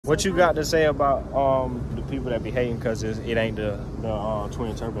What you got to say about the people that be hating because it ain't the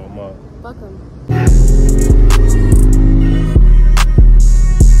twin turbo mug? Fuck them.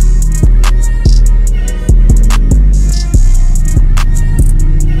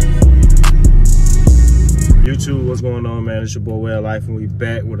 YouTube, what's going on, man? It's your boy Well Life, and we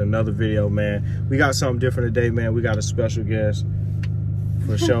back with another video, man. We got something different today, man. We got a special guest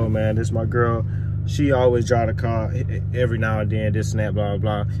for sure, man. This is my girl. She always drive the car every now and then, this and that, blah,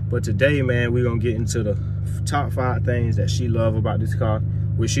 blah, blah. But today, man, we're going to get into the top 5 things that she love about this car.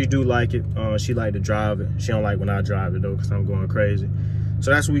 Which she do like it. She like to drive it. She don't like when I drive it, though, because I'm going crazy. So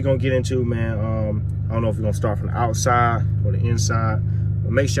that's what we're going to get into, man. I don't know if we're going to start from the outside or the inside.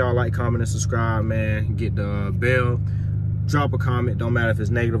 But make sure y'all like, comment, and subscribe, man. Get the bell. Drop a comment. Don't matter if it's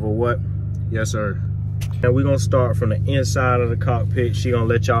negative or what. Yes, sir. And we're going to start from the inside of the cockpit. She going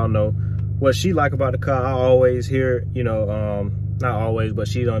to let y'all know what she like about the car. I always hear, you know, not always, but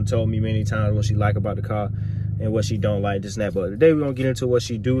she done told me many times what she like about the car and what she don't like, this and that. But today we're gonna get into what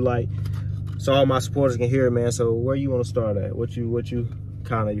she do like, so all my supporters can hear it, man. So where you want to start at? What you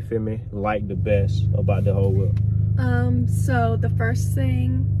kind of, you feel me, like the best about the whole wheel? So the first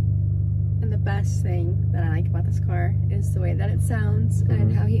thing and the best thing that I like about this car is the way that it sounds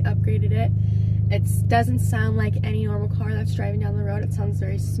and how he upgraded it. It doesn't sound like any normal car that's driving down the road. It sounds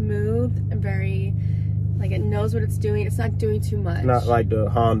very smooth and very, like, it knows what it's doing. It's not doing too much. Not like the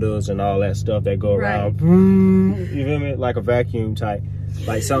Hondas and all that stuff that go around. You feel me? Like a vacuum type.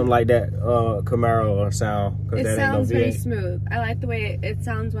 Like something like that Camaro or sound. It sounds very smooth. I like the way it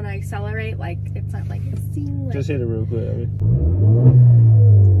sounds when I accelerate. Like, it's not like it's seeing like... Just hit it real quick.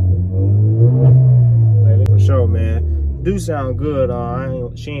 For sure, man. Do sound good.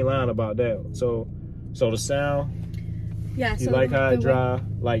 She ain't lying about that. So the sound, yeah, you like how it drive?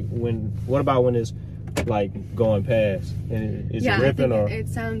 Like what about when it's like going past and is it ripping? Or it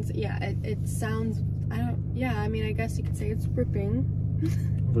sounds, it sounds, I mean, I guess you could say it's ripping.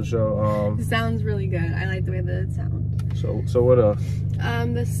 For sure. It sounds really good. I like the way that it sounds. So what else?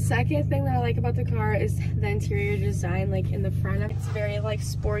 The second thing that I like about the car is the interior design, like in the front. It's very like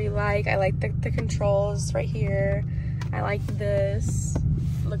sporty like. I like the controls right here. I like this.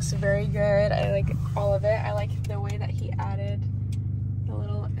 It looks very good. I like all of it. I like the way that he added the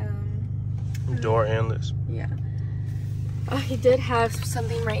little door endless. Yeah. Oh, he did have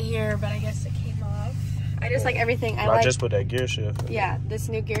something right here, but I guess it came off. I just like everything. I just put that gear shift. Yeah, this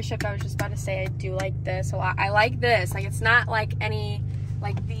new gear shift. I was just about to say I do like this a lot. I like this. Like, it's not like any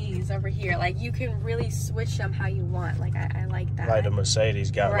like these over here. Like, you can really switch them how you want. Like, I like that. Like the Mercedes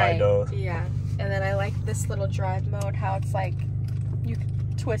got like those. Yeah. And then I like this little drive mode, how it's like you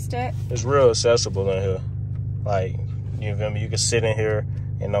can twist it. It's real accessible in here. Like, you feel me? You can sit in here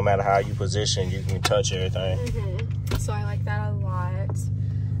and no matter how you position, you can touch everything. So I like that a lot.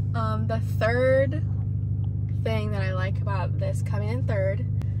 The third thing that I like about this, coming in third,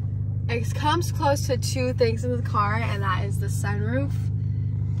 it comes close to 2 things in the car, and that is the sunroof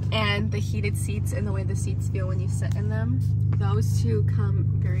and the heated seats and the way the seats feel when you sit in them. Those 2 come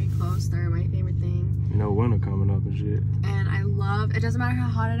very close. They're my favorite thing. You know, winter coming up and shit. And I love, it doesn't matter how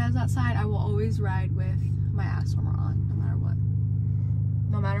hot it is outside, I will always ride with my ass warmer on, no matter what.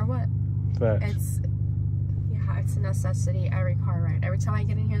 No matter what. Facts. It's a necessity every car ride. Every time I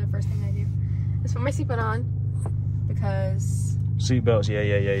get in here, the first thing I do is put my seatbelt on, because... Seatbelts,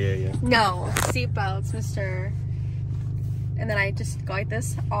 yeah. No, seatbelts, mister. And then I just go like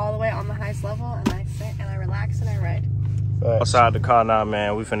this all the way on the highest level, and I sit and I relax and I ride. Outside the car now,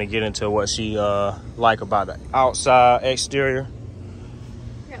 man, we finna get into what she like about the outside exterior.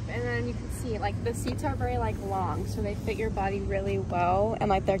 Yep, and then you can see, like, the seats are very, like, long, so they fit your body really well, and,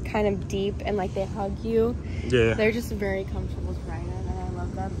 like, they're kind of deep, and, like, they hug you. Yeah. They're just very comfortable to ride in, and I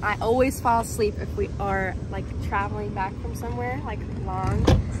love them. I always fall asleep if we are, like, traveling back from somewhere, like, long.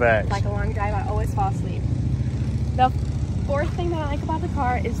 Facts. Like a long drive, I always fall asleep. The fourth thing that I like about the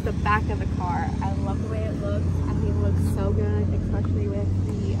car is the back of the car. I love the way it looks. I think it looks so good, especially with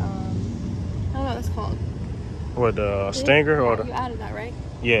the, I don't know what it's called. What, the Stinger? Or the... You added that, right?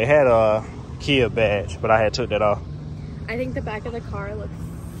 Yeah, it had a Kia badge, but I had took that off. I think the back of the car looks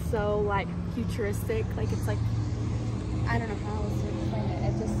so, like, futuristic. Like, it's like, I don't know how else to explain it.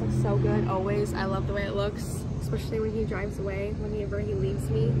 It just looks so good always. I love the way it looks, especially when he drives away, whenever he leaves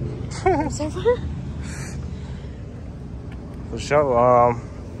me. For sure.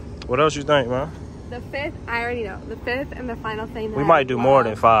 What else you think, man? The fifth, I already know. The fifth and the final thing that we might do more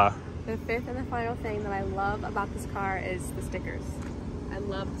than 5. The fifth and the final thing that I love about this car is the stickers. I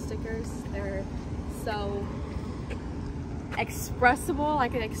love the stickers. They're so expressible. I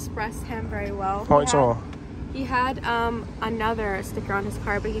can express him very well. Points on. He had another sticker on his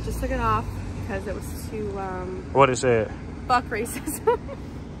car, but he just took it off because it was too What it said? fuck racism.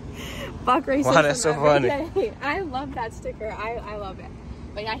 Fuck racism. Wow, that's so funny. I love that sticker. I love it.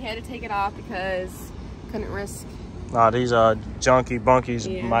 But yeah, he had to take it off because couldn't risk. Nah, these junkie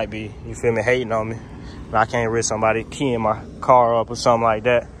bunkies Yeah. might be, you feel me, hating on me. But I can't risk somebody keying my car up or something like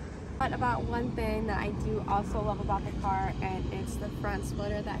that. But about one thing that I do also love about the car, and it's the front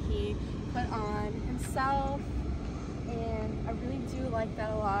splitter that he put on himself. And I really do like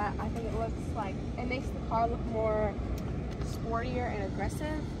that a lot. I think it looks like, it makes the car look more sportier and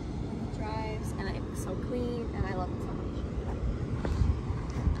aggressive when he drives, and it looks so clean, and I love it so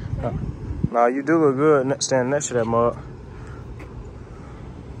much. Nah, you do look good standing next to that mug.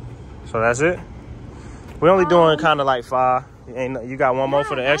 So that's it? We're only doing kind of like 5. You got one more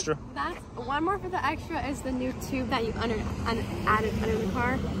for the extra? That's one more for the extra is the new tube that you added under the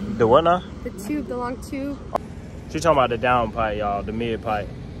car. The what now? The tube, the long tube. She talking about the down pipe, y'all, the mid pipe.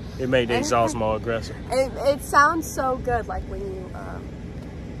 It made the exhaust more aggressive. It sounds so good, like when you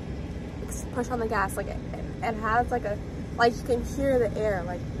push on the gas, like it has like a, like you can hear the air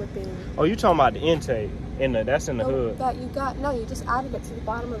like whipping. Oh, you talking about the intake? That's in the hood. That you got, no, you just added it to the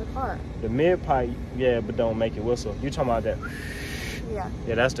bottom of the car. The mid pipe, yeah, but don't make it whistle. You talking about that? Yeah.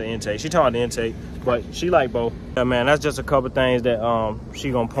 Yeah, that's the intake. She talking about the intake, but she like both. Yeah, man, that's just a couple things that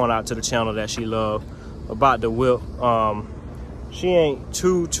she gonna point out to the channel that she love about the whip. She ain't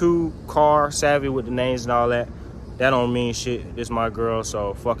too car savvy with the names and all that. That don't mean shit. This my girl,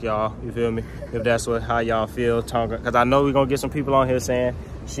 so fuck y'all. You feel me? If that's how y'all feel, because I know we gonna get some people on here saying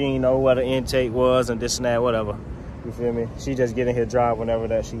she ain't know what an intake was and this and that, whatever. You feel me? She just get in here, drive whenever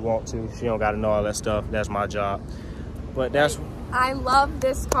that she want to. She don't gotta know all that stuff. That's my job. But that's. I love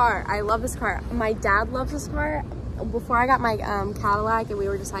this car. I love this car. My dad loves this car. Before I got my Cadillac and we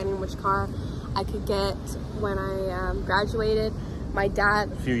were deciding which car I could get when I graduated, my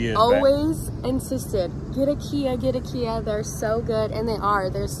dad A few years always insisted, get a Kia, get a Kia. They're so good, and they are.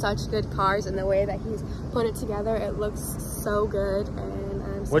 They're such good cars, and the way that he's put it together, it looks so good. And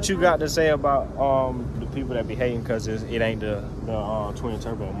I'm so What you happy. got to say about the people that be hating because it ain't the twin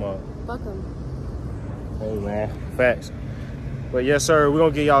turbo mug? Fuck 'em. Hey man, facts. But yes sir, we're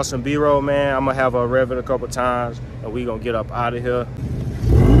gonna get y'all some B-roll, man. I'm gonna have her rev it a couple times and we gonna get up out of here.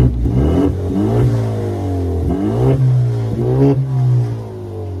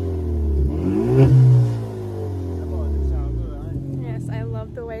 Yes, I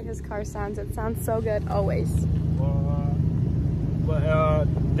love the way his car sounds. It sounds so good always. But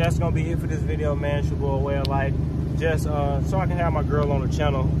that's gonna be it for this video, man. It's your boy Way of Life. Just so I can have my girl on the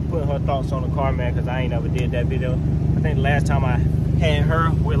channel put her thoughts on the car, man, because I ain't never did that video. I think the last time I had her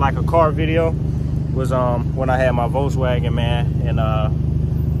with like a car video was when I had my Volkswagen, man, and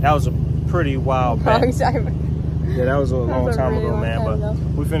that was a pretty wild back. Yeah, that was a long time ago, man. But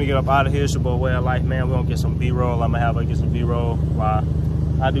we finna get up out of here. It's your boy Way of Life, man. We're gonna get some B-roll. I'm gonna have her get some B-roll while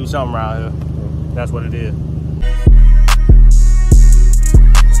I do something around here. That's what it is.